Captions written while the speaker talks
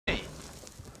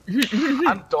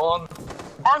I'm done.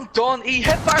 I'm done. He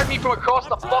hipfired me from across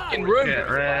the fucking room. Get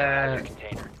wrecked.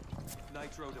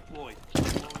 Nitro deployed.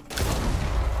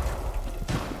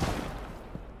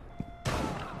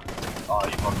 Oh,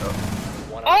 you fucked up.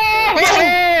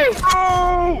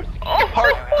 Oh!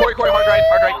 Corey, hard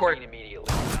right, Corey.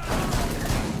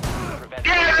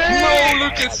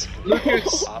 No,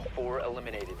 Lucas. Op 4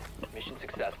 eliminated. Mission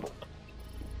successful.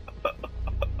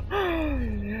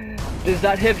 Does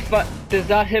that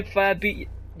hipfire beat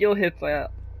your hipfire?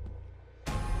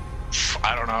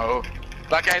 I don't know.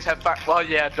 That guy's hipfire. Well,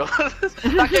 yeah, it does.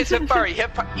 That guy's hipfire. He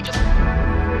just.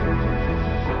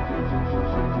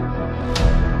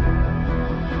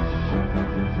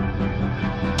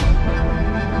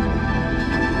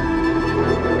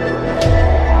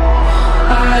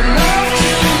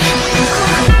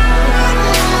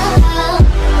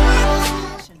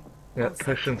 Yeah,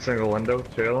 pushing single window,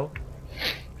 jail.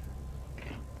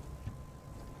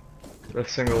 There's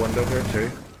single window here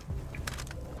too.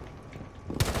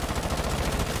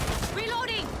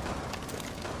 Reloading.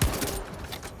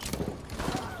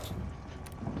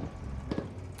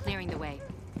 Clearing the way.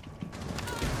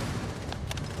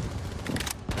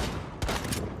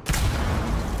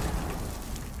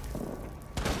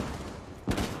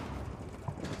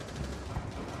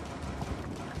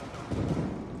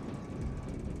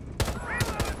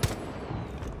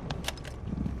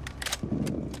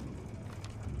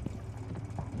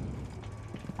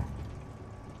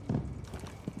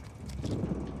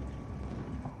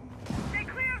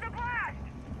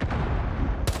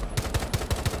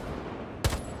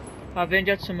 I've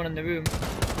injured someone in the room.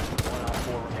 1 Op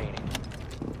 4 remaining.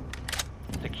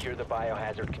 Secure the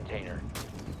biohazard container.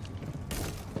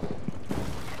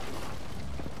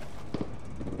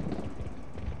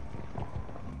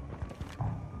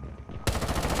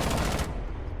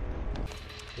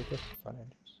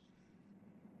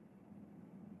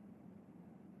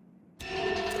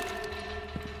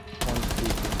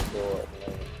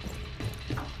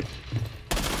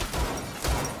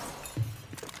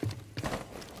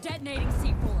 Detonating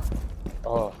C4.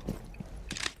 Oh.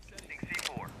 Sending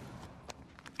C4.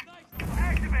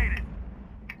 Activated.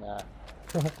 Nah.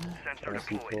 Sensor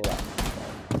deployed.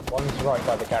 One's right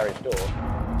by the garage door.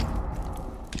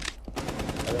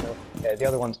 I don't know. Yeah, the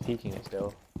other one's peeking it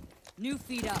still. New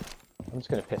feed up. I'm just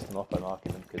gonna piss them off by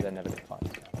marking them because they're never gonna find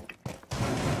us.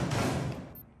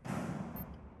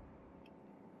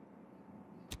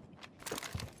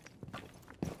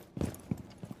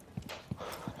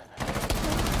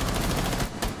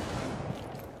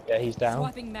 Yeah, he's down.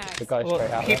 Swapping mags. The guy's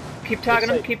straight out. Keep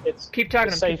targeting him. Keep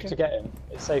targeting him. It's safe to get him.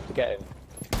 It's safe to get him.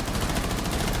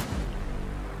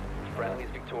 Friendly's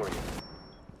victorious.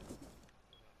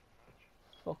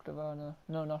 Fuck the Varna.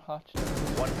 No, not hatch.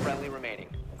 1 friendly remaining.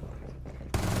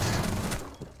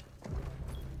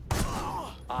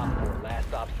 Op 4 last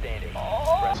stop standing.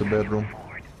 It's a bedroom.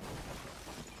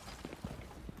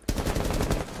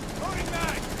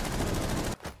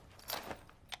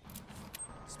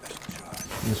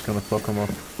 I'm just gonna fuck him up.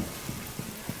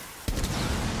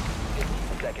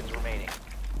 15 seconds remaining.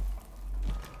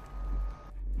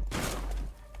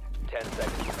 10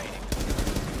 seconds remaining.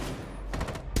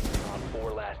 Op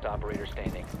 4 last operator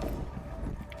standing.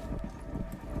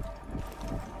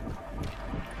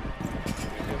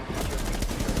 Resume security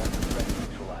once the threat is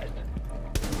neutralized.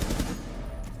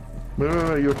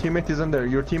 Wait, your teammate is in there.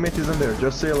 Your teammate is in there.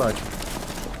 Just stay alive.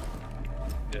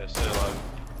 Yeah, stay alive.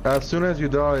 As soon as you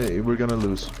die, we're gonna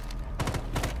lose.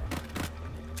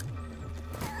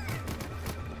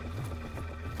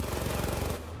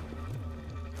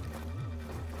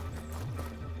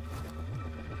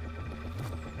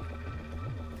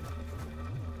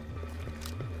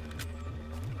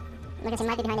 Lucas, he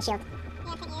might be behind the shield.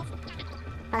 Yeah, I think he is.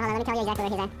 Hold on, let me tell you exactly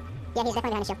where he's at. Yeah, he's definitely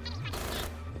behind the shield.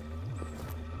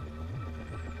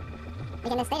 We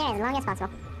can stay there as long as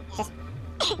possible. Just...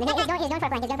 he's going for a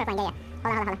flank, yeah.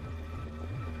 Hold on.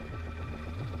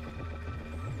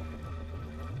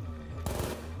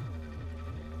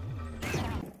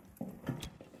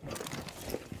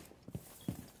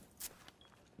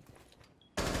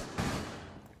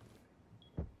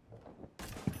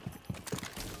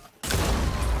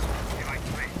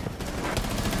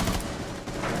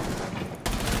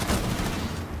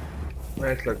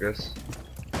 Nice, Lucas.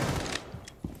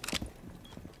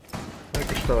 I think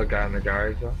there's still a guy in the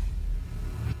garage though.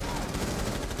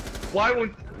 Why would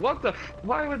he die? What the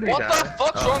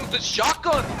fuck's wrong with this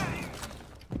shotgun?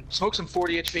 Smoke's in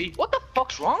 40 HP. What the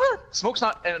fuck's wrong with it? Smoke's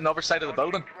not in another side of the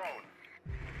building.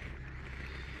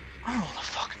 I don't know what the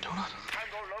fucking donut.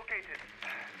 Tango located.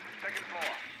 Second floor.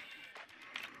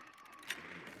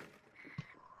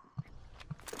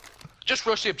 Just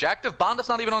rush the objective. Bandit's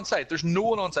not even on site. There's no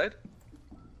one on site.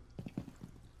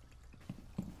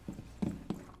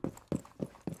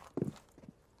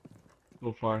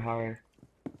 Go far higher.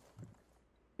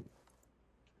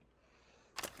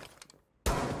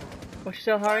 Watch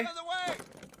yourself, Harry.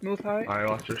 Move, Harry. Alright,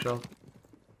 watch yourself.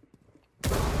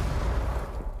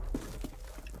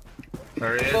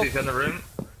 There he is, he's in the room.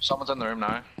 Someone's in the room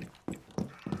now.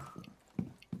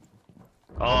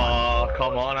 Oh,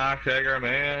 come on, Axe Egger,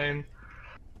 man.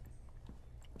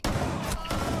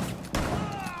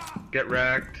 Get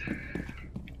wrecked.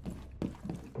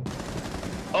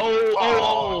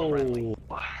 Oh.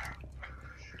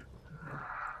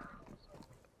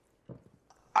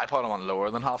 I put him on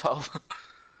lower than half health.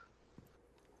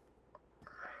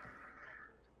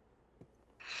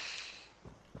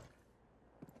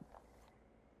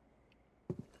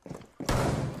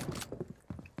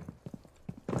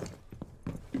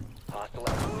 Hostile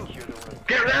active. Secure the room.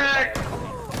 Get wrecked!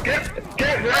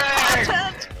 Get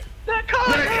wrecked! That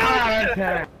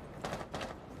content!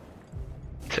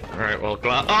 Alright, well,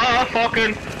 ah,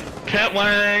 fucking tit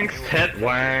wanks, tit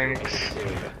wanks.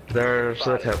 There's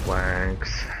the tit wanks.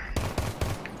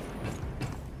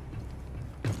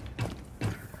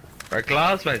 Right,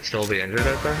 Glass might still be injured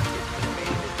out there.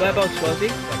 Whereabouts was he?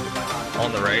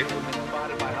 On the right.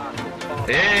 Spotted by hostiles.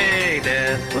 Hey,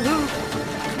 dead. Woohoo!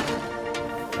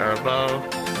 Turbo.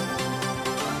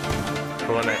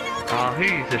 Pulling it. Oh,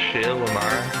 he's a shield with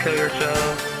Mara. Kill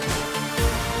yourself.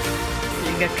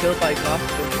 You can get killed by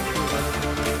cops.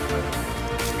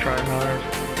 Try hard.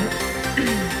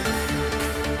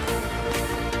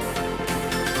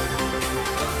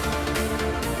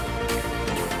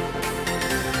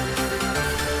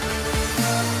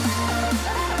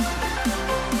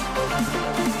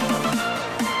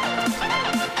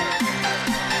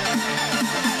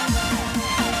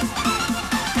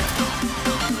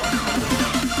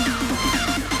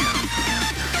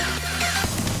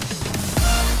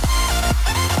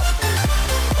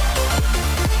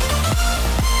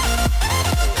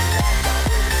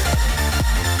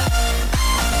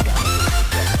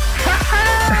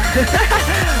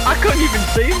 I couldn't even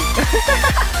see him.